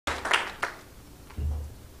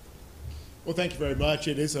Well, thank you very much.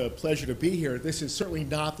 It is a pleasure to be here. This is certainly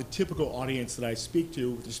not the typical audience that I speak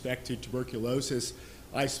to with respect to tuberculosis.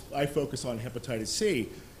 I focus on hepatitis C.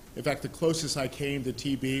 In fact, the closest I came to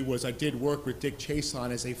TB was I did work with Dick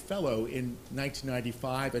Chason as a fellow in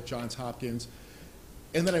 1995 at Johns Hopkins,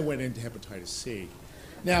 and then I went into hepatitis C.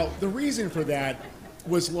 Now, the reason for that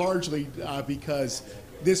was largely because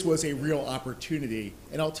this was a real opportunity,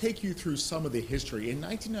 and I'll take you through some of the history. In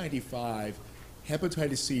 1995,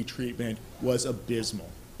 hepatitis C treatment was abysmal,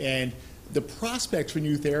 and the prospects for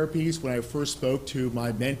new therapies, when I first spoke to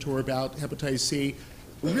my mentor about hepatitis C,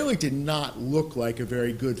 really did not look like a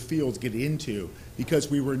very good field to get into because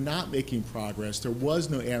we were not making progress. There was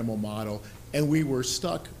no animal model, and we were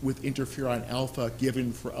stuck with interferon alpha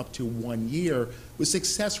given for up to 1 year with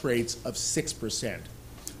success rates of 6%.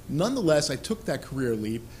 Nonetheless, I took that career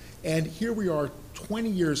leap, and here we are 20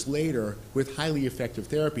 years later with highly effective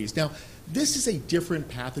therapies. Now, this is a different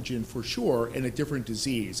pathogen for sure and a different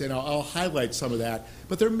disease, and I'll highlight some of that,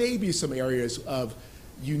 but there may be some areas of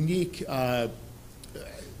unique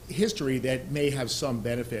history that may have some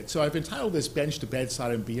benefit. So I've entitled this Bench to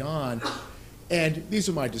Bedside and Beyond, and these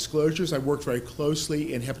are my disclosures. I worked very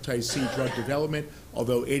closely in hepatitis C drug development,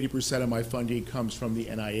 although 80% of my funding comes from the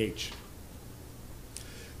NIH.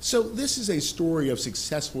 So this is a story of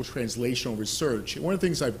successful translational research. One of the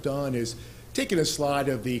things I've done is taken a slide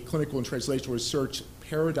of the clinical and translational research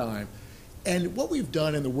paradigm, and what we've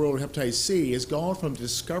done in the world of hepatitis C is gone from the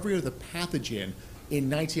discovery of the pathogen in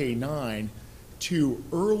 1989 to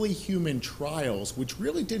early human trials, which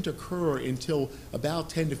really didn't occur until about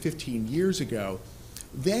 10 to 15 years ago,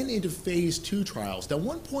 then into phase 2 trials. Now,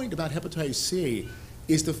 one point about hepatitis C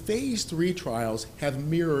is the phase 3 trials have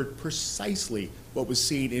mirrored precisely what was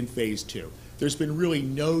seen in phase 2. There's been really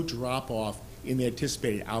no drop-off in the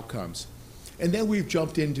anticipated outcomes. And then we've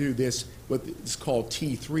jumped into this, what is called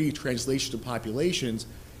T3, translation to populations.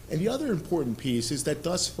 And the other important piece is that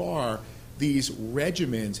thus far, these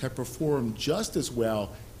regimens have performed just as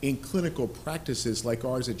well in clinical practices like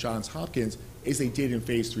ours at Johns Hopkins as they did in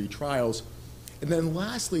phase 3 trials. And then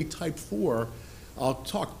lastly, type 4, I'll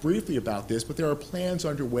talk briefly about this, but there are plans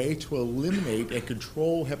underway to eliminate and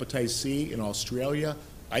control hepatitis C in Australia,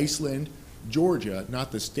 Iceland, Georgia,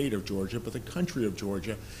 not the state of Georgia, but the country of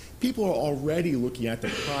Georgia. People are already looking at the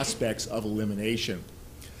prospects of elimination.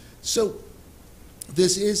 So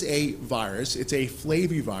this is a virus. It's a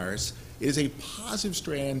flavivirus. It is a positive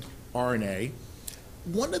strand RNA.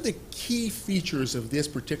 One of the key features of this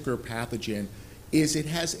particular pathogen is it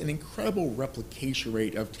has an incredible replication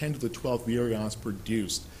rate of 10 to the 12 virions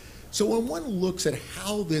produced. So when one looks at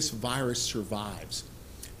how this virus survives,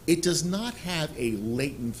 it does not have a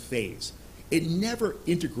latent phase. It never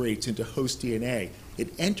integrates into host DNA.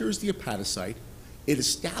 It enters the hepatocyte. It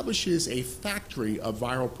establishes a factory of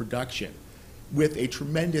viral production with a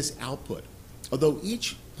tremendous output. Although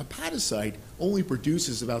each hepatocyte only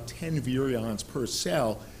produces about 10 virions per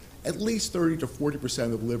cell, at least 30 to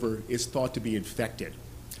 40% of the liver is thought to be infected.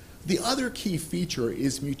 The other key feature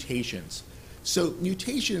is mutations. So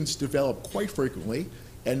mutations develop quite frequently,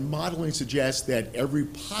 and modeling suggests that every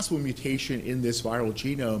possible mutation in this viral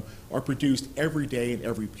genome are produced every day in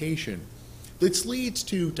every patient. This leads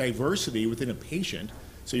to diversity within a patient,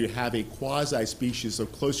 so you have a quasi-species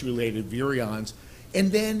of closely related virions,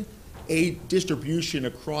 and then a distribution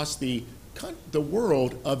across the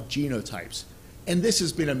world of genotypes. And this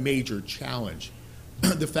has been a major challenge.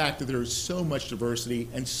 The fact that there is so much diversity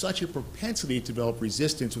and such a propensity to develop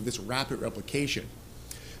resistance with this rapid replication.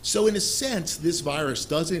 So in a sense, this virus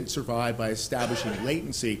doesn't survive by establishing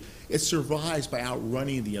latency. It survives by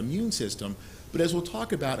outrunning the immune system. But as we'll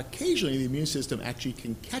talk about, occasionally the immune system actually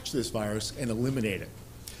can catch this virus and eliminate it.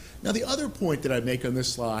 Now, the other point that I make on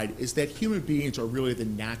this slide is that human beings are really the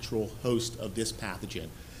natural host of this pathogen.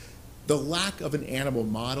 The lack of an animal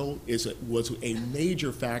model was a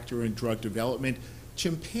major factor in drug development.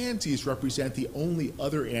 Chimpanzees represent the only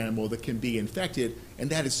other animal that can be infected, and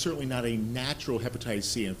that is certainly not a natural hepatitis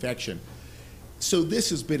C infection. So this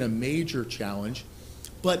has been a major challenge,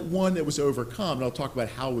 but one that was overcome, and I'll talk about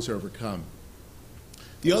how it was overcome.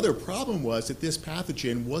 The other problem was that this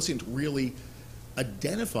pathogen wasn't really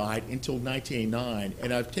identified until 1989,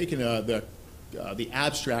 and I've taken the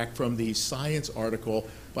abstract from the Science article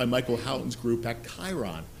by Michael Houghton's group at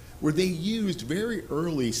Chiron, where they used very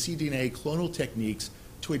early cDNA clonal techniques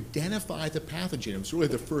to identify the pathogen. It was really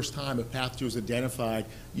the first time a pathogen was identified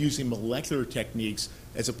using molecular techniques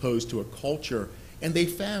as opposed to a culture, and they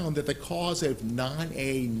found that the cause of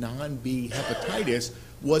non-A, non-B hepatitis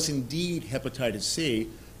was indeed hepatitis C.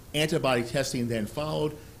 Antibody testing then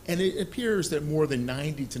followed, And it appears that more than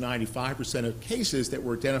 90 to 95% of cases that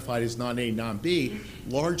were identified as non-A, non-B,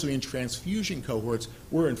 largely in transfusion cohorts,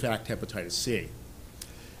 were in fact hepatitis C.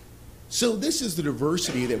 So this is the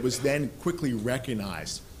diversity that was then quickly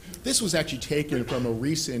recognized. This was actually taken from a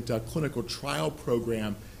recent clinical trial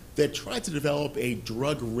program that tried to develop a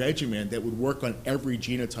drug regimen that would work on every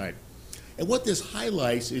genotype. And what this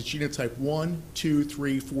highlights is genotype 1, 2,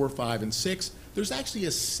 3, 4, 5, and 6. There's actually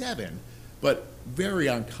a 7, but very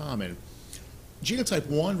uncommon. Genotype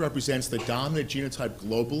 1 represents the dominant genotype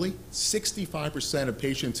globally, 65% of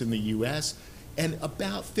patients in the US, and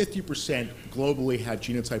about 50% globally have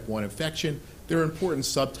genotype 1 infection. There are important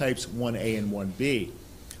subtypes 1A and 1B.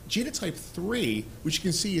 Genotype 3, which you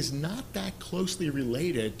can see is not that closely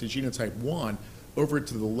related to genotype 1, over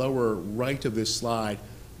to the lower right of this slide,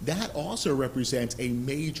 that also represents a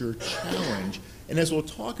major challenge. And as we'll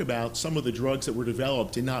talk about, some of the drugs that were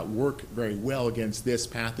developed did not work very well against this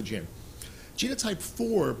pathogen. Genotype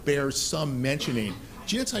 4 bears some mentioning.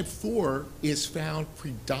 Genotype 4 is found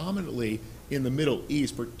predominantly in the Middle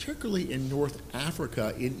East, particularly in North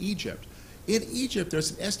Africa, in Egypt. In Egypt,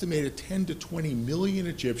 there's an estimated 10 to 20 million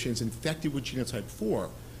Egyptians infected with genotype 4,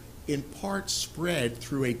 in part spread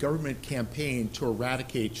through a government campaign to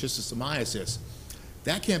eradicate schistosomiasis.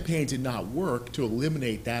 That campaign did not work to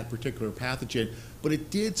eliminate that particular pathogen, but it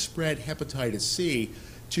did spread hepatitis C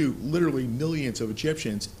to literally millions of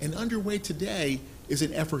Egyptians. And underway today is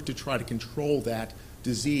an effort to try to control that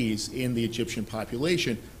disease in the Egyptian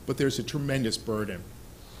population, but there's a tremendous burden.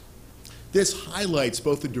 This highlights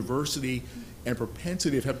both the diversity and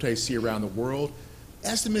propensity of hepatitis C around the world.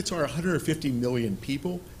 Estimates are 150 million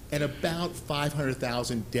people and about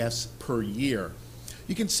 500,000 deaths per year.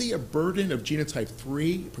 You can see a burden of genotype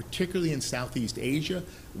 3, particularly in Southeast Asia,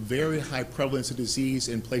 very high prevalence of disease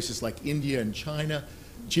in places like India and China,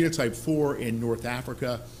 genotype 4 in North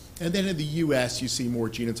Africa, and then in the US you see more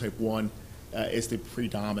genotype 1 as the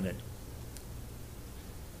predominant.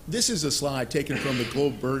 This is a slide taken from the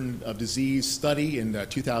Global Burden of Disease study in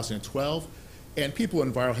 2012, and people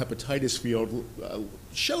in viral hepatitis field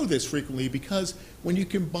show this frequently because when you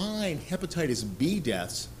combine hepatitis B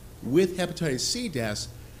deaths with hepatitis C deaths,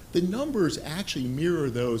 the numbers actually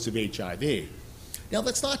mirror those of HIV. Now,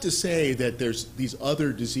 that's not to say that these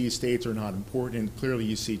other disease states are not important. Clearly,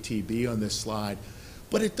 you see TB on this slide,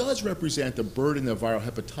 but it does represent the burden of viral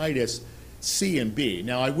hepatitis C and B.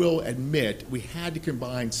 Now, I will admit we had to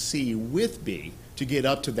combine C with B to get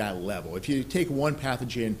up to that level. If you take one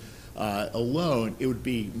pathogen alone, it would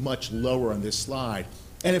be much lower on this slide.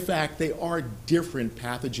 And in fact, they are different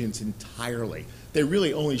pathogens entirely. They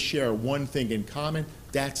really only share one thing in common.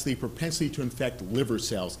 That's the propensity to infect liver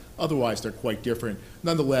cells. Otherwise, they're quite different.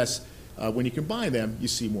 Nonetheless, when you combine them, you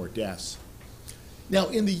see more deaths. Now,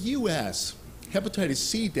 in the US, hepatitis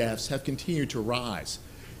C deaths have continued to rise.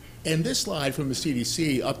 And this slide from the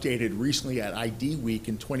CDC, updated recently at ID Week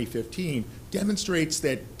in 2015, demonstrates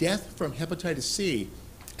that death from hepatitis C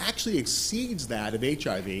actually exceeds that of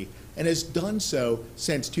HIV and has done so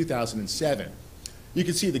since 2007. You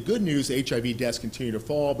can see the good news, HIV deaths continue to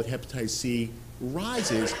fall, but hepatitis C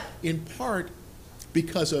rises in part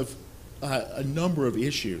because of a number of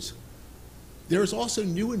issues. There's also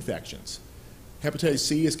new infections. Hepatitis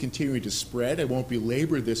C is continuing to spread. I won't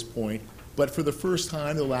belabor this point, but for the first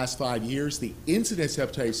time in the last 5 years, the incidence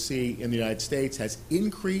of hepatitis C in the United States has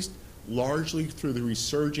increased largely through the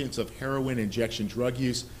resurgence of heroin injection drug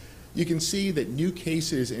use. You can see that new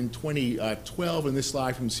cases in 2012 in this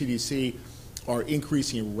slide from CDC are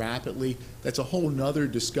increasing rapidly. That's a whole nother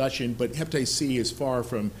discussion, but hepatitis C is far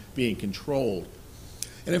from being controlled.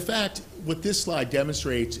 And in fact, what this slide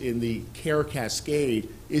demonstrates in the care cascade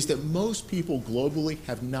is that most people globally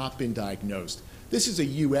have not been diagnosed. This is a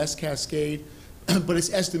US cascade, but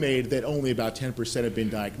it's estimated that only about 10% have been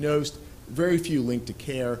diagnosed, very few linked to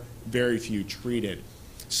care, very few treated.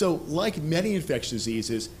 So like many infectious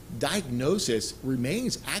diseases, diagnosis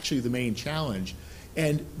remains actually the main challenge.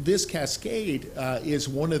 And this cascade is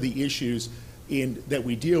one of the issues that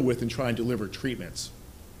we deal with in trying to deliver treatments.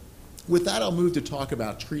 With that, I'll move to talk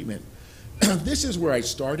about treatment. This is where I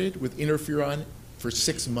started with interferon for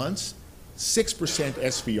 6 months, 6%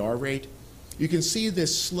 SVR rate. You can see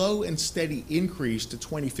this slow and steady increase to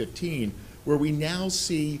 2015, where we now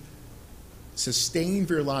see sustained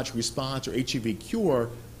virologic response, or HEV cure,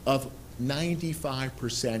 of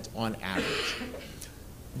 95% on average.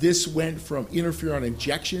 This went from interferon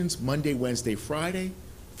injections Monday, Wednesday, Friday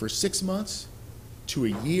for 6 months, to a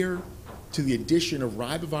year, to the addition of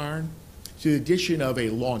ribavirin, to the addition of a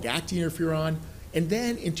long-acting interferon, and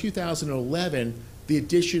then in 2011, the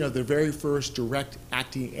addition of the very first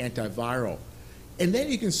direct-acting antiviral. And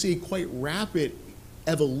then you can see quite rapid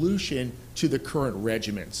evolution to the current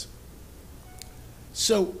regimens.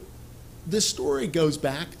 So the story goes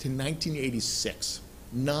back to 1986.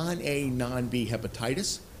 Non-A, non-B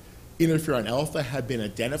hepatitis. Interferon alpha had been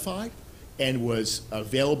identified and was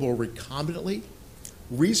available recombinantly.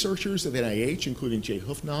 Researchers at the NIH, including Jay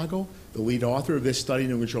Hufnagel, the lead author of this study in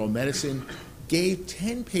New England Journal of Medicine, gave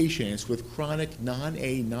 10 patients with chronic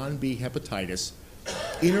non-A, non-B hepatitis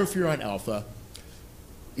interferon alpha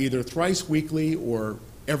either thrice weekly or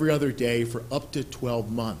every other day for up to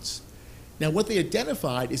 12 months. Now, what they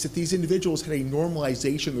identified is that these individuals had a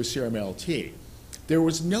normalization of their serum LT. There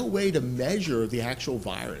was no way to measure the actual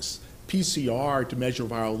virus. PCR to measure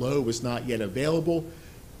viral load was not yet available.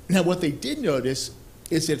 Now, what they did notice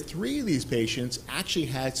is that 3 of these patients actually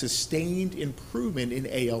had sustained improvement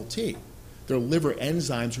in ALT. Their liver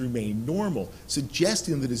enzymes remained normal,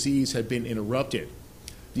 suggesting the disease had been interrupted.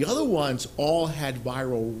 The other ones all had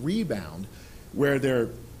viral rebound, where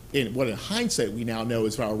in hindsight we now know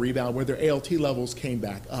is viral rebound, where their ALT levels came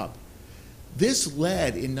back up. This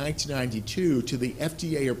led in 1992 to the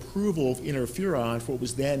FDA approval of interferon for what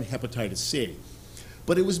was then hepatitis C.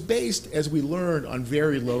 But it was based, as we learned, on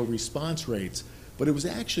very low response rates, but it was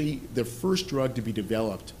actually the first drug to be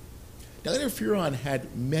developed. Now, interferon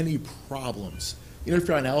had many problems.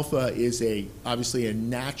 Interferon alpha is obviously a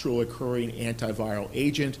natural occurring antiviral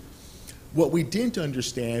agent. What we didn't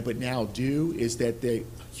understand but now do is that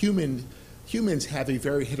humans have a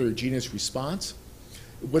very heterogeneous response.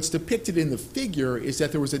 What's depicted in the figure is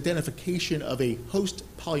that there was identification of a host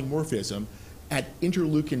polymorphism at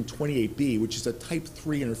interleukin 28B, which is a type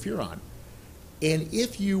 3 interferon. And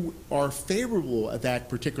if you are favorable at that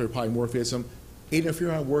particular polymorphism,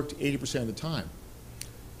 interferon worked 80% of the time.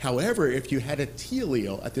 However, if you had a T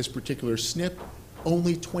allele at this particular SNP,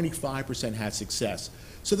 only 25% had success.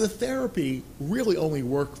 So the therapy really only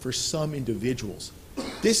worked for some individuals.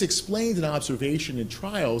 This explains an observation in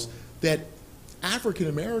trials that African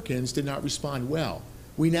Americans did not respond well.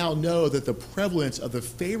 We now know that the prevalence of the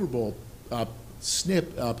favorable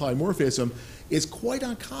SNP polymorphism is quite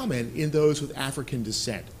uncommon in those with African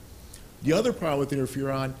descent. The other problem with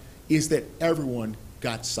interferon is that everyone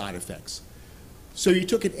got side effects. So you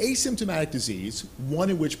took an asymptomatic disease, one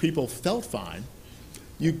in which people felt fine,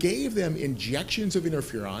 you gave them injections of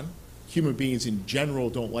interferon. Human beings in general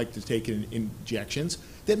don't like to take injections,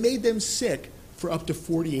 that made them sick for up to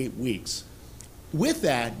 48 weeks. With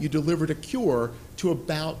that, you delivered a cure to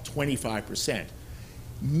about 25%.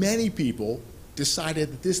 Many people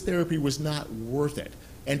decided that this therapy was not worth it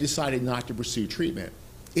and decided not to pursue treatment.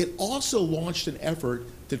 It also launched an effort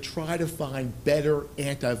to try to find better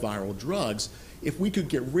antiviral drugs. If we could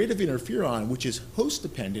get rid of interferon, which is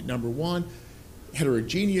host-dependent, number 1,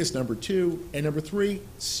 heterogeneous, number 2, and number 3,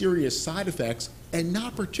 serious side effects, and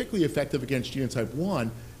not particularly effective against genotype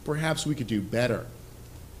 1, perhaps we could do better.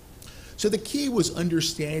 So the key was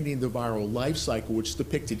understanding the viral life cycle, which is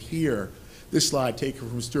depicted here. This slide taken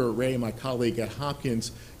from Stuart Ray, my colleague at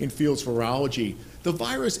Hopkins in Fields Virology. The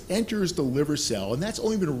virus enters the liver cell, and that's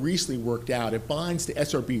only been recently worked out. It binds to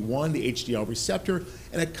SRB1, the HDL receptor,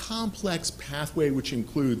 and a complex pathway which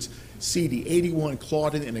includes CD81,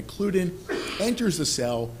 claudin, and occludin, enters the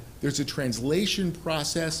cell. There's a translation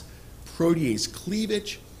process, protease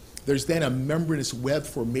cleavage. There's then a membranous web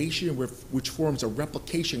formation which forms a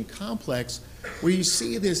replication complex where you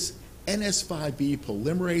see this NS5B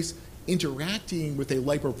polymerase interacting with a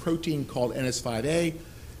lipoprotein called NS5A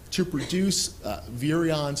to produce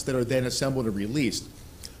virions that are then assembled and released.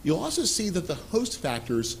 You'll also see that the host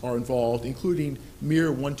factors are involved, including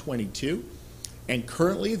miR-122, and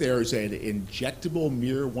currently there's an injectable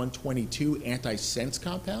miR-122 antisense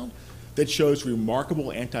compound that shows remarkable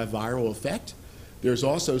antiviral effect. There's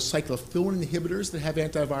also cyclophilin inhibitors that have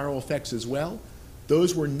antiviral effects as well.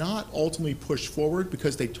 Those were not ultimately pushed forward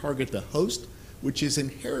because they target the host, which is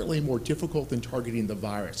inherently more difficult than targeting the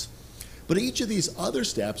virus. But each of these other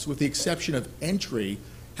steps, with the exception of entry,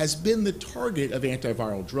 has been the target of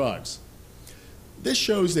antiviral drugs. This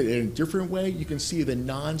shows that in a different way, you can see the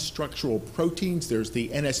non-structural proteins. There's the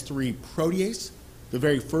NS3 protease. The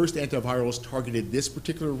very first antivirals targeted this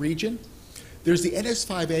particular region. There's the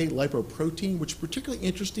NS5A lipoprotein, which is particularly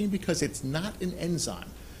interesting because it's not an enzyme.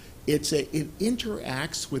 It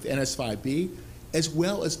interacts with NS5B as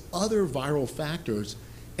well as other viral factors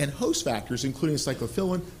and host factors, including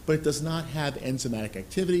cyclophilin, but it does not have enzymatic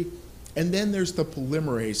activity. And then there's the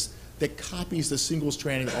polymerase that copies the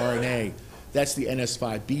single-stranded RNA. That's the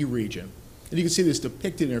NS5B region. And you can see this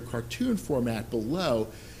depicted in a cartoon format below,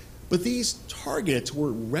 but these targets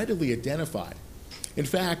were readily identified. In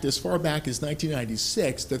fact, as far back as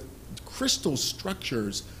 1996, the crystal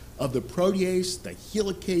structures of the protease, the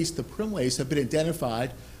helicase, the polymerase have been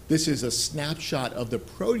identified. This is a snapshot of the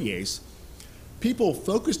protease. People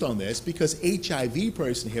focused on this because HIV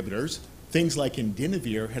protease inhibitors, things like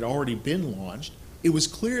indinavir, had already been launched. It was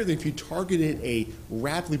clear that if you targeted a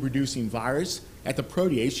rapidly producing virus at the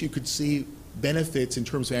protease, you could see benefits in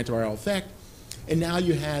terms of antiviral effect. And now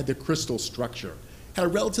you had the crystal structure. Had a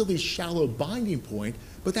relatively shallow binding point,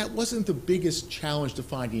 but that wasn't the biggest challenge to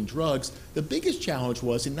finding drugs. The biggest challenge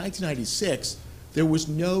was in 1996, there was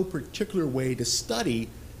no particular way to study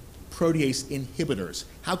protease inhibitors.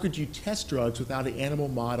 How could you test drugs without an animal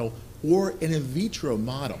model or an in vitro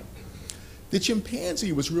model? The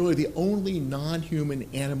chimpanzee was really the only non-human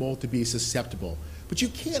animal to be susceptible, but you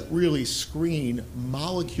can't really screen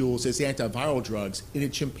molecules as antiviral drugs in a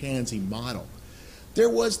chimpanzee model. There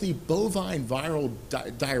was the bovine viral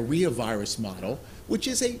diarrhea virus model, which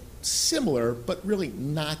is a similar, but really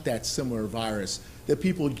not that similar virus that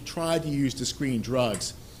people tried to use to screen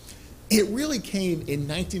drugs. It really came in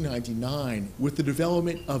 1999 with the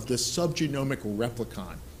development of the subgenomic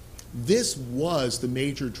replicon. This was the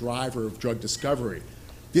major driver of drug discovery.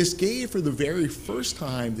 This gave, for the very first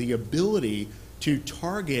time, the ability to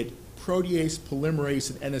target protease,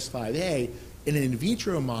 polymerase, and NS5A in an in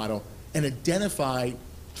vitro model and identify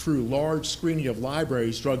through large screening of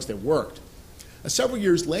libraries drugs that worked. Several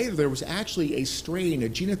years later, there was actually a strain, a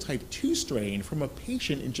genotype 2 strain from a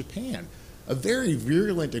patient in Japan, a very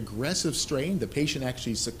virulent, aggressive strain. The patient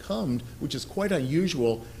actually succumbed, which is quite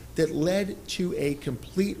unusual, that led to a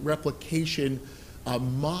complete replication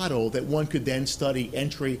model that one could then study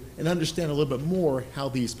entry and understand a little bit more how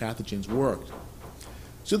these pathogens worked.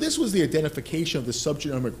 So this was the identification of the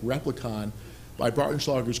subgenomic replicon by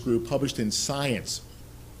Bartenschlager's group, published in Science.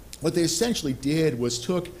 What they essentially did was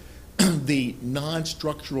took the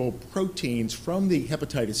non-structural proteins from the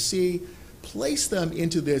hepatitis C, placed them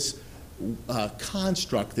into this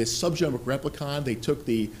construct, this subgenomic replicon. They took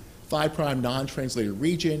the 5' non-translated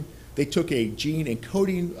region, they took a gene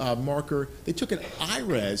encoding marker, they took an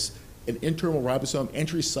IRES, an internal ribosome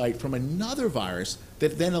entry site from another virus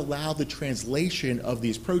that then allowed the translation of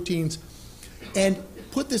these proteins, and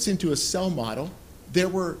put this into a cell model. There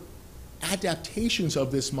were adaptations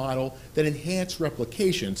of this model that enhance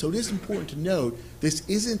replication. So it is important to note this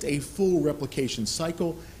isn't a full replication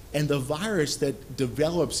cycle, and the virus that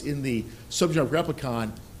develops in the subgenomic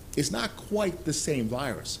replicon is not quite the same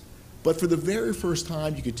virus. But for the very first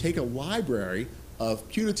time, you could take a library of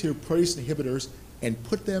putative protease inhibitors and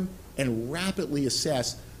put them and rapidly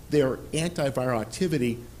assess their antiviral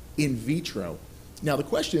activity in vitro. Now the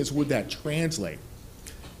question is, would that translate?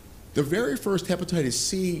 The very first hepatitis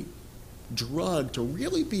C drug to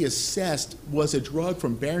really be assessed was a drug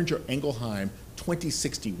from Boehringer Ingelheim,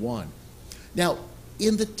 2061. Now,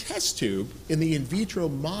 in the test tube, in the in vitro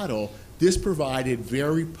model, this provided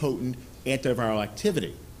very potent antiviral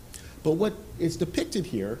activity. But what is depicted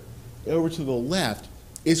here, over to the left,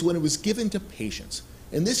 is when it was given to patients.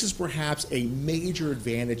 And this is perhaps a major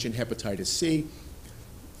advantage in hepatitis C.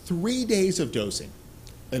 3 days of dosing,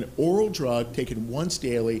 an oral drug taken once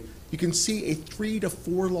daily, you can see a 3 to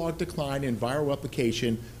 4 log decline in viral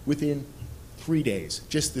replication within 3 days,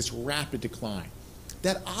 just this rapid decline.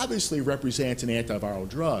 That obviously represents an antiviral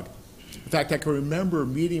drug. In fact, I can remember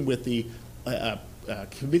meeting with the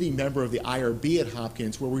committee member of the IRB at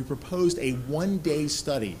Hopkins where we proposed a 1-day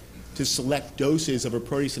study to select doses of a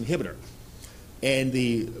protease inhibitor. And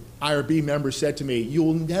the IRB member said to me,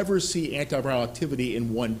 "You'll never see antiviral activity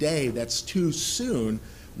in 1 day. That's too soon.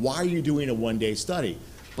 Why are you doing a 1-day study?"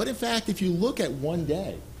 But in fact, if you look at 1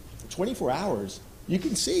 day, 24 hours, you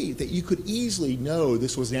can see that you could easily know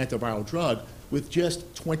this was an antiviral drug with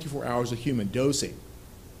just 24 hours of human dosing.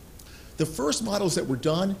 The first models that were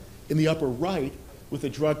done in the upper right with a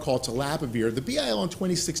drug called telaprevir, the BIL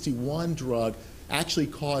 2061 drug actually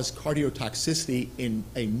caused cardiotoxicity in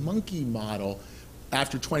a monkey model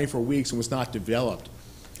after 24 weeks and was not developed.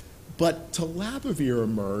 But telaprevir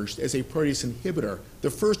emerged as a protease inhibitor, the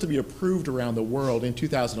first to be approved around the world in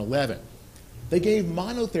 2011. They gave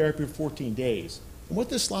monotherapy for 14 days. And what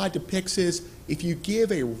this slide depicts is if you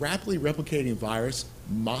give a rapidly replicating virus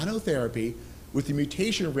monotherapy with the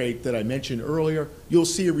mutation rate that I mentioned earlier, you'll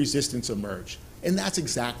see a resistance emerge. And that's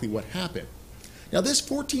exactly what happened. Now, this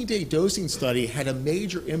 14-day dosing study had a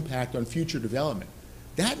major impact on future development.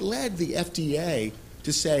 That led the FDA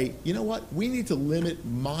to say, you know what, we need to limit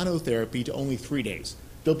monotherapy to only 3 days.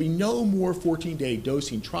 There'll be no more 14-day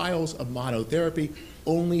dosing trials of monotherapy,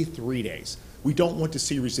 only 3 days. We don't want to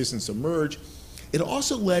see resistance emerge. It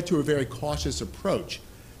also led to a very cautious approach.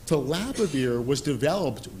 Telaprevir was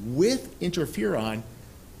developed with interferon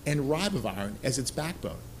and ribavirin as its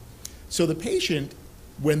backbone. So the patient,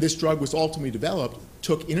 when this drug was ultimately developed,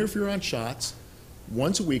 took interferon shots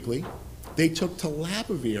once weekly. They took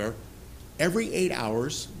telaprevir every 8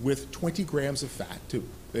 hours with 20 grams of fat to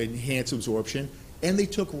enhance absorption, and they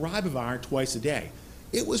took ribavirin twice a day.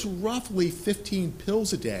 It was roughly 15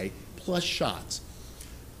 pills a day plus shots.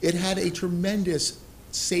 It had a tremendous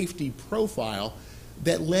safety profile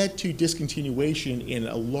that led to discontinuation in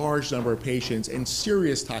a large number of patients and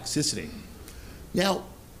serious toxicity. Now,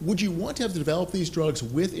 would you want to have developed these drugs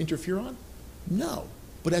with interferon? No.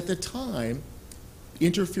 But at the time,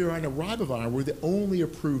 interferon and ribavirin were the only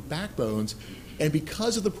approved backbones, and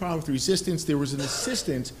because of the problem with resistance, there was an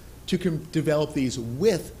insistence to develop these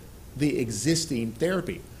with the existing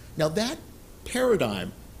therapy. Now that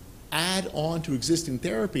paradigm, add on to existing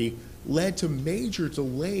therapy, led to major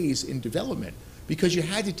delays in development because you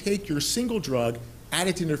had to take your single drug, add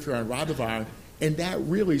it to interferon and ribavirin, and that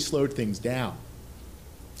really slowed things down.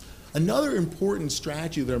 Another important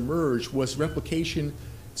strategy that emerged was replication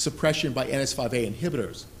suppression by NS5A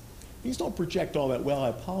inhibitors. These don't project all that well, I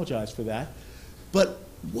apologize for that. But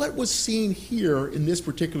what was seen here in this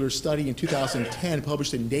particular study in 2010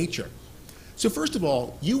 published in Nature? So first of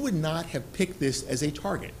all, you would not have picked this as a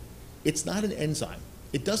target. It's not an enzyme.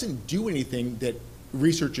 It doesn't do anything that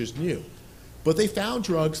researchers knew. But they found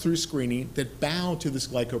drugs through screening that bound to this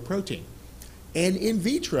glycoprotein. And in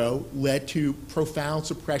vitro led to profound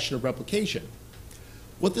suppression of replication.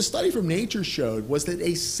 What the study from Nature showed was that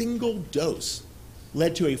a single dose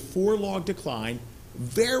led to a 4-log decline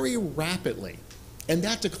very rapidly. And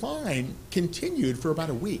that decline continued for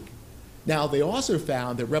about a week. Now, they also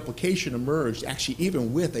found that replication emerged actually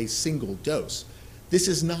even with a single dose. This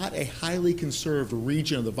is not a highly conserved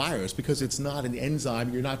region of the virus because it's not an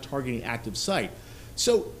enzyme, you're not targeting active site.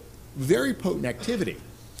 So, very potent activity.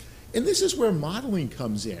 And this is where modeling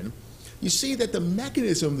comes in. You see that the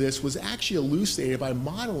mechanism of this was actually elucidated by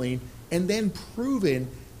modeling and then proven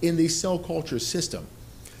in the cell culture system.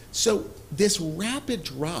 So this rapid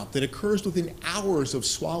drop that occurs within hours of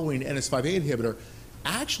swallowing an NS5A inhibitor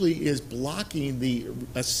actually is blocking the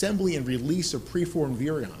assembly and release of preformed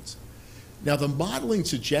virions. Now the modeling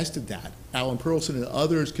suggested that. Alan Perlson and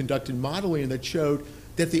others conducted modeling that showed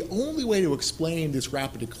that the only way to explain this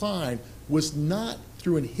rapid decline was not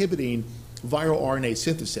through inhibiting viral RNA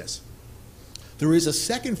synthesis. There is a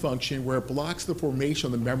second function where it blocks the formation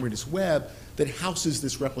of the membranous web that houses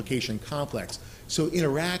this replication complex, so it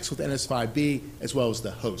interacts with NS5B as well as the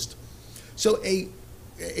host. So a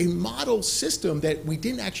model system that we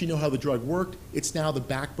didn't actually know how the drug worked, it's now the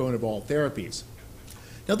backbone of all therapies.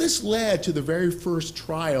 Now this led to the very first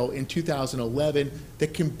trial in 2011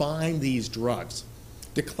 that combined these drugs.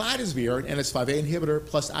 Decladisvir, an NS5A inhibitor,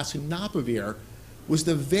 plus asunapavir was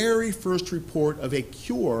the very first report of a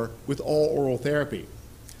cure with all oral therapy.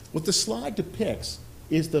 What the slide depicts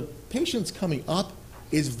is the patients coming up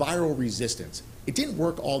is viral resistance. It didn't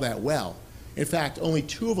work all that well. In fact, only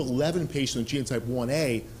 2 of 11 patients with genotype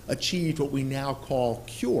 1A achieved what we now call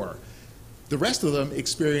cure. The rest of them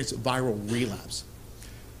experienced viral relapse.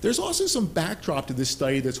 There's also some backdrop to this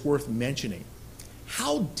study that's worth mentioning.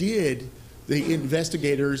 How did the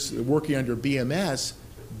investigators working under BMS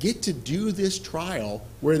get to do this trial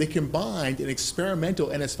where they combined an experimental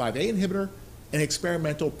NS5A inhibitor and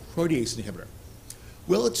experimental protease inhibitor?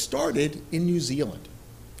 Well, it started in New Zealand.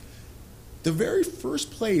 The very first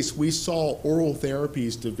place we saw oral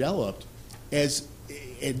therapies developed as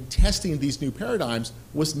in testing these new paradigms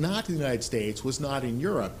was not in the United States, was not in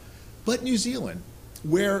Europe, but New Zealand,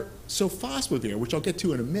 where sofosbuvir, which I'll get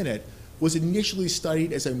to in a minute, was initially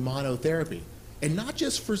studied as a monotherapy, and not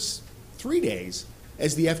just for 3 days,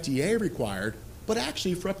 as the FDA required, but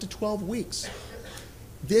actually for up to 12 weeks.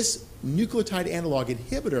 This nucleotide analog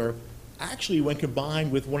inhibitor actually, when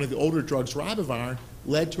combined with one of the older drugs, ribavirin,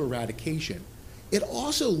 led to eradication. It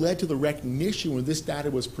also led to the recognition when this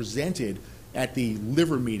data was presented at the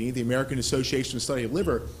liver meeting, the American Association of Study of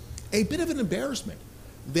Liver, a bit of an embarrassment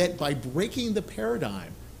that by breaking the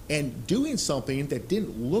paradigm and doing something that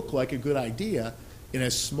didn't look like a good idea in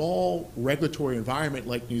a small regulatory environment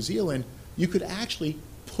like New Zealand, you could actually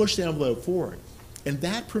push the envelope forward. And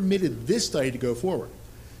that permitted this study to go forward.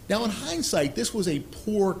 Now, in hindsight, this was a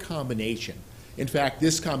poor combination. In fact,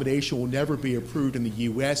 this combination will never be approved in the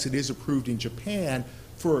US. It is approved in Japan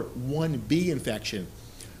for 1B infection.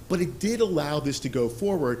 But it did allow this to go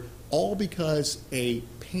forward, all because a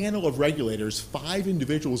panel of regulators, 5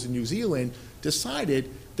 individuals in New Zealand, decided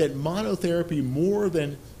that monotherapy more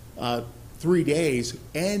than 3 days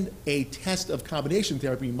and a test of combination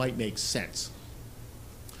therapy might make sense.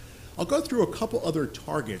 I'll go through a couple other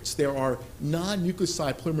targets. There are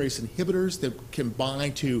non-nucleoside polymerase inhibitors that can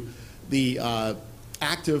bind to the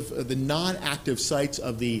non-active sites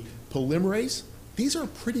of the polymerase. These are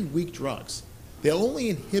pretty weak drugs. They only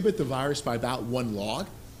inhibit the virus by about 1 log,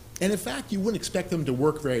 and in fact, you wouldn't expect them to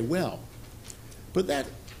work very well. But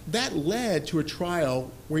that led to a trial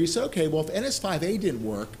where you said, okay, well, if NS5A didn't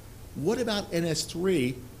work, what about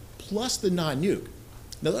NS3 plus the non-nuke?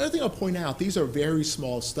 Now, the other thing I'll point out, these are very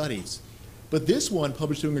small studies, but this one,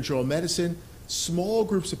 published in the New England Journal of Medicine, small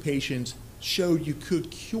groups of patients showed you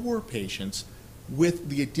could cure patients with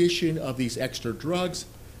the addition of these extra drugs,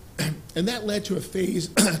 and that led to a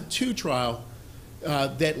phase 2 trial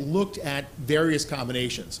that looked at various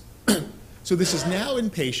combinations. So this is now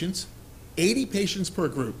in patients, 80 patients per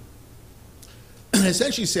group. And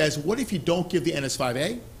essentially says, what if you don't give the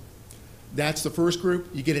NS5A? That's the first group.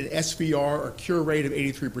 You get an SVR or cure rate of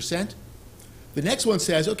 83%. The next one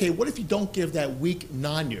says, okay, what if you don't give that weak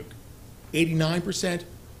non-nuke? 89%.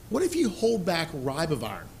 What if you hold back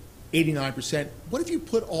ribavirin? 89%. What if you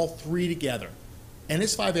put all 3 together?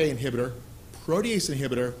 NS5A inhibitor, protease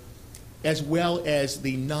inhibitor, as well as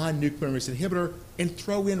the non-nuke polymerase inhibitor, and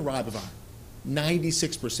throw in ribavirin?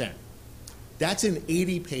 96%. That's in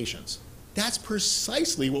 80 patients. That's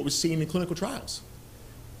precisely what was seen in clinical trials.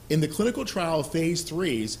 In the clinical trial phase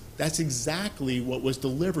 3s, that's exactly what was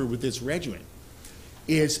delivered with this regimen,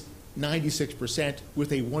 is 96%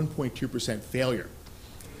 with a 1.2% failure.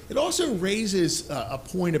 It also raises a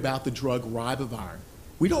point about the drug ribavirin.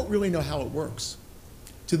 We don't really know how it works.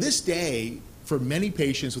 To this day, for many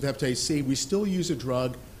patients with hepatitis C, we still use a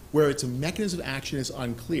drug where its mechanism of action is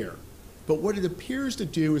unclear. But what it appears to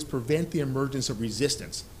do is prevent the emergence of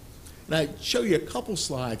resistance. And I show you a couple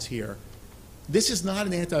slides here. This is not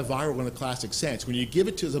an antiviral in the classic sense. When you give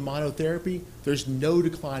it to as a monotherapy, there's no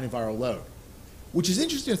decline in viral load, which is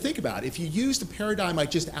interesting to think about. If you use the paradigm I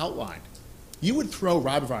just outlined, you would throw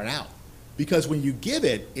ribavirin out because when you give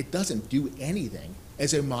it, it doesn't do anything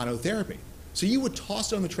as a monotherapy. So you would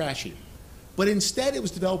toss it on the trash heap. But instead, it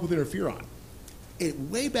was developed with interferon.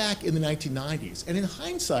 Way back in the 1990s, and in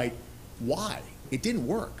hindsight, why? It didn't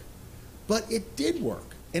work. But it did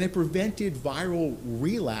work, and it prevented viral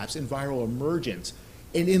relapse and viral emergence.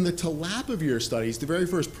 And in the telaprevir studies, the very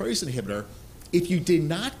first protease inhibitor, if you did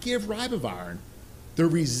not give ribavirin, the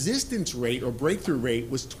resistance rate or breakthrough rate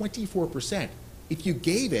was 24%. If you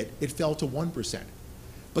gave it, it fell to 1%.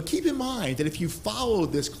 But keep in mind that if you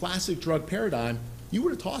followed this classic drug paradigm, you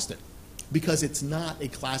would have tossed it because it's not a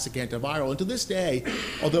classic antiviral. And to this day,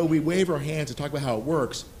 although we wave our hands and talk about how it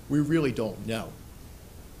works, we really don't know.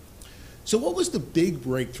 So what was the big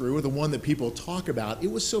breakthrough, or the one that people talk about?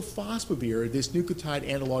 It was sofosbuvir, this nucleotide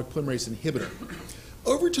analog polymerase inhibitor.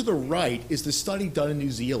 Over to the right is the study done in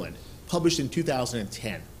New Zealand, published in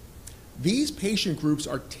 2010. These patient groups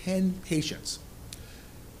are 10 patients.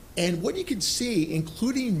 And what you can see,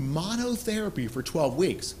 including monotherapy for 12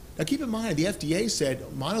 weeks. Now keep in mind, the FDA said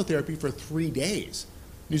monotherapy for 3 days.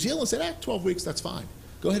 New Zealand said, 12 weeks, that's fine.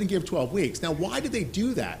 Go ahead and give 12 weeks. Now why did they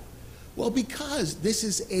do that? Well, because this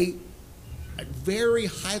is a very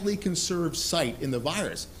highly conserved site in the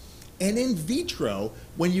virus. And in vitro,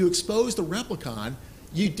 when you expose the replicon,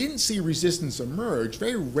 you didn't see resistance emerge.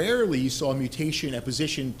 Very rarely you saw a mutation at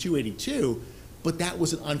position 282, but that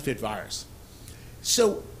was an unfit virus.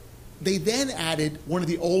 So they then added one of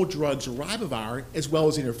the old drugs, ribavirin, as well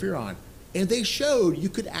as interferon. And they showed you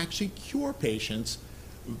could actually cure patients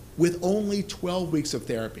with only 12 weeks of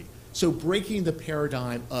therapy. So breaking the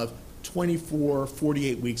paradigm of 24,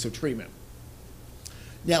 48 weeks of treatment.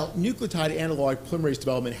 Now, nucleotide analog polymerase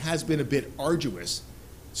development has been a bit arduous.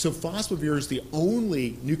 Sofosbuvir is the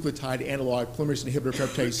only nucleotide analog polymerase inhibitor for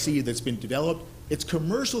hepatitis C that's been developed. Its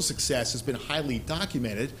commercial success has been highly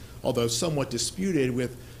documented, although somewhat disputed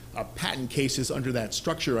with patent cases under that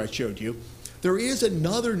structure I showed you. There is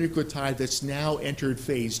another nucleotide that's now entered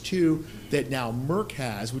phase 2 that now Merck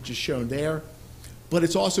has, which is shown there. But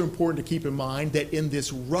it's also important to keep in mind that in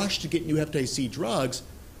this rush to get new hepatitis C drugs,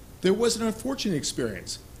 there was an unfortunate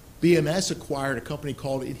experience. BMS acquired a company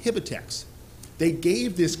called Inhibitex. They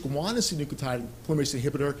gave this guanosine nucleotide polymerase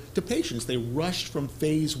inhibitor to patients. They rushed from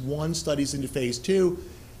phase 1 studies into phase 2.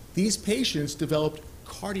 These patients developed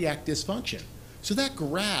cardiac dysfunction. So that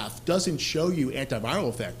graph doesn't show you antiviral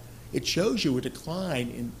effect. It shows you a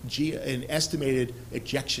decline in estimated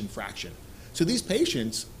ejection fraction. So these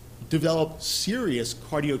patients developed serious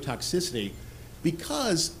cardiotoxicity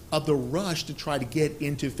because of the rush to try to get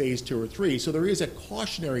into phase 2 or 3. So there is a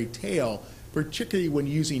cautionary tale, particularly when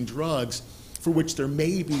using drugs for which there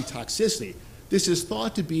may be toxicity. This is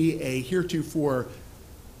thought to be a heretofore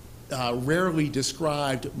rarely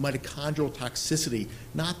described mitochondrial toxicity,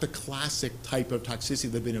 not the classic type of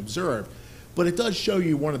toxicity that's been observed, but it does show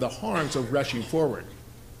you one of the harms of rushing forward.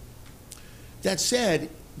 That said,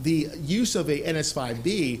 the use of a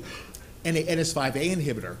NS5B and a NS5A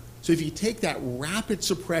inhibitor, so if you take that rapid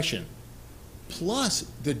suppression plus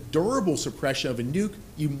the durable suppression of a nuke,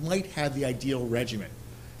 you might have the ideal regimen.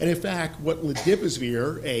 And in fact, what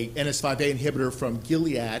ledipasvir, a NS5A inhibitor from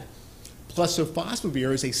Gilead, plus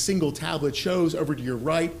sofosbuvir as a single tablet shows over to your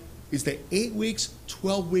right is that 8 weeks,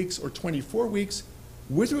 12 weeks, or 24 weeks,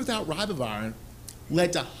 with or without ribavirin,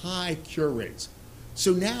 led to high cure rates.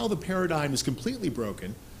 So now the paradigm is completely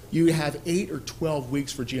broken. You have 8 or 12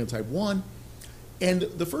 weeks for genotype 1, and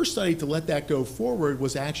the first study to let that go forward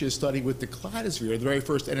was actually a study with decladisvir, the very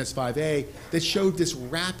first NS5A, that showed this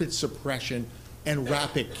rapid suppression and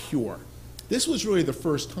rapid cure. This was really the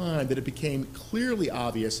first time that it became clearly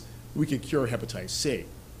obvious we could cure hepatitis C.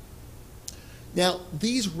 Now,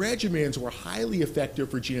 these regimens were highly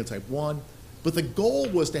effective for genotype 1, but the goal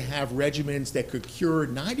was to have regimens that could cure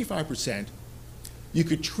 95%. You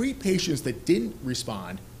could treat patients that didn't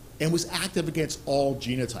respond and was active against all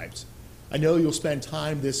genotypes. I know you'll spend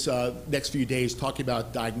time this next few days talking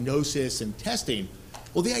about diagnosis and testing.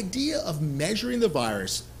 Well, the idea of measuring the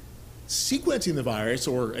virus, sequencing the virus,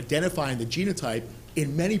 or identifying the genotype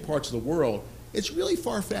in many parts of the world, it's really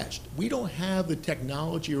far-fetched. We don't have the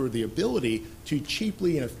technology or the ability to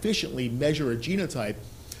cheaply and efficiently measure a genotype.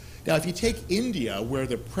 Now, if you take India, where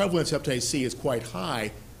the prevalence of hepatitis C is quite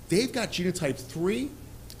high, they've got genotype 3,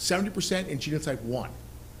 70%, and genotype 1.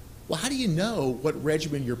 Well, how do you know what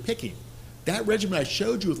regimen you're picking? That regimen I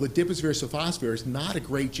showed you with ledipasvir sofosbuvir is not a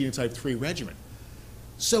great genotype 3 regimen.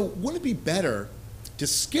 So wouldn't it be better to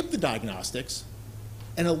skip the diagnostics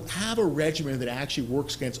and have a regimen that actually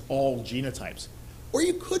works against all genotypes? Or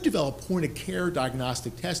you could develop point-of-care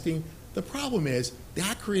diagnostic testing. The problem is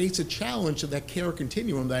that creates a challenge of that care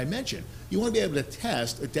continuum that I mentioned. You want to be able to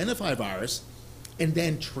test, identify virus, and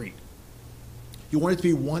then treat. You want it to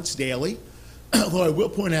be once daily, although I will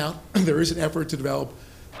point out there is an effort to develop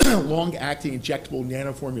long-acting injectable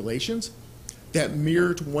nanoformulations that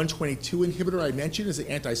mirrored 122 inhibitor I mentioned as an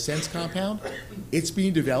antisense compound. It's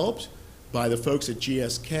being developed by the folks at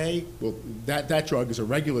GSK. Well, that drug is a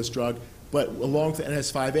Regulus drug, but along with the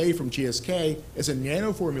NS5A from GSK as a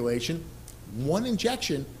nanoformulation, one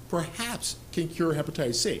injection perhaps can cure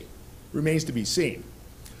hepatitis C. Remains to be seen.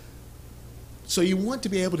 So you want to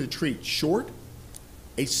be able to treat short,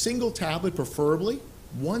 a single tablet preferably,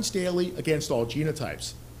 once daily against all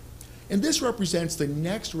genotypes. And this represents the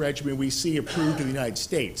next regimen we see approved in the United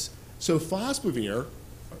States. So sofosbuvir,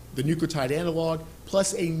 the nucleotide analog,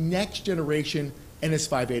 plus a next generation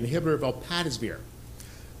NS5A inhibitor, hepatitis.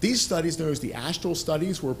 These studies, known as the Astral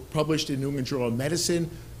studies, were published in New England Journal of Medicine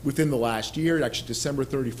within the last year, actually December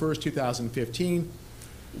 31st, 2015.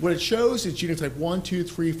 What it shows is genotype 1, 2,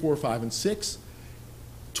 3, 4, 5, and 6,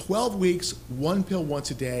 12 weeks, one pill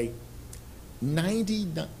once a day,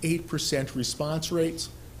 98% response rates,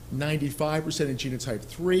 95% in genotype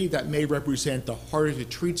 3. That may represent the harder to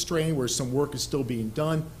treat strain where some work is still being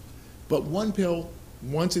done. But one pill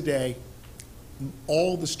once a day,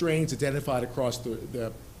 all the strains identified across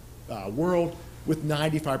the world with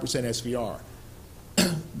 95% SVR.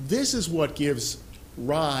 This is what gives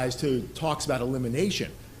rise to talks about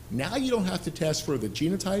elimination. Now you don't have to test for the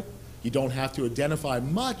genotype, you don't have to identify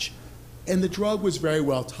much, and the drug was very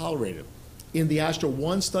well tolerated. In the Astral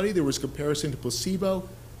 1 study, there was comparison to placebo.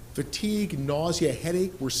 Fatigue, nausea,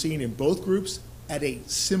 headache were seen in both groups at a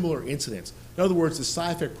similar incidence. In other words, the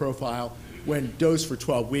side effect profile when dosed for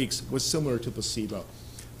 12 weeks was similar to placebo.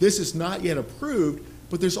 This is not yet approved,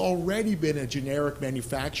 but there's already been a generic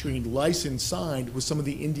manufacturing license signed with some of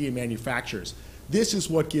the Indian manufacturers. This is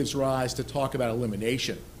what gives rise to talk about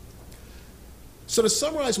elimination. So to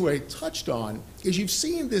summarize what I touched on, is you've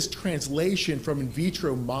seen this translation from in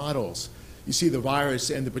vitro models. You see the virus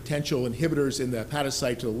and the potential inhibitors in the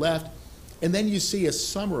hepatocyte to the left, and then you see a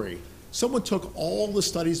summary. Someone took all the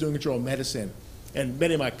studies in New England Journal of Medicine, and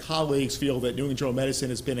many of my colleagues feel that New England Journal of Medicine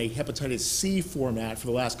has been a hepatitis C format for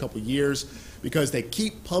the last couple of years because they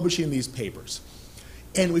keep publishing these papers.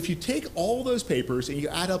 And if you take all those papers and you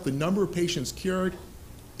add up the number of patients cured,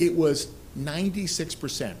 it was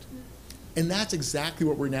 96%. And that's exactly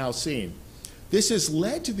what we're now seeing. This has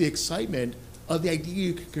led to the excitement of the idea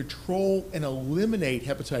you can control and eliminate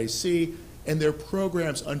hepatitis C, and there are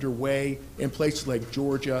programs underway in places like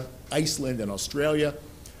Georgia, Iceland, and Australia.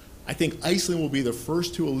 I think Iceland will be the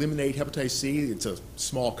first to eliminate hepatitis C. It's a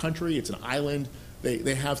small country, it's an island.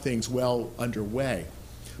 They have things well underway.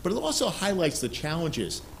 But it also highlights the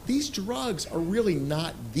challenges. These drugs are really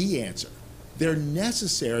not the answer. They're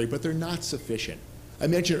necessary, but they're not sufficient. I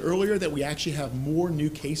mentioned earlier that we actually have more new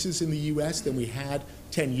cases in the US than we had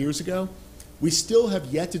 10 years ago. We still have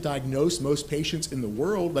yet to diagnose most patients in the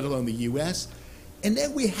world, let alone the US. And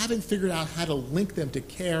then we haven't figured out how to link them to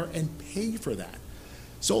care and pay for that.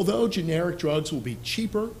 So although generic drugs will be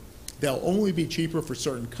cheaper, they'll only be cheaper for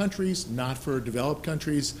certain countries, not for developed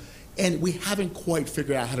countries. And we haven't quite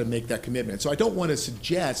figured out how to make that commitment. So I don't want to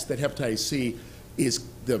suggest that hepatitis C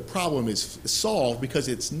the problem is solved, because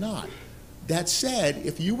it's not. That said,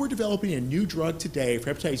 if you were developing a new drug today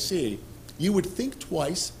for hepatitis C, you would think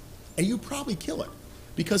twice and you'd probably kill it.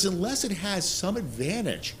 Because unless it has some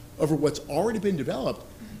advantage over what's already been developed,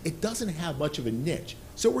 it doesn't have much of a niche.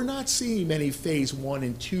 So we're not seeing many phase 1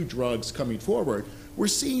 and 2 drugs coming forward. We're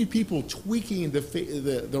seeing people tweaking the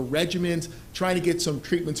regimens, trying to get some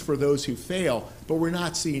treatments for those who fail, but we're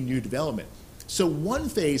not seeing new development. So one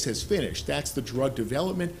phase has finished. That's the drug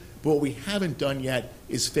development. But what we haven't done yet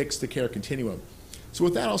is fix the care continuum. So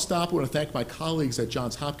with that, I'll stop. I want to thank my colleagues at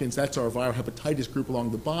Johns Hopkins. That's our viral hepatitis group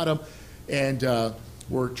along the bottom. And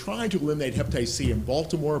we're trying to eliminate hepatitis C in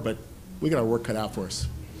Baltimore, but we got our work cut out for us.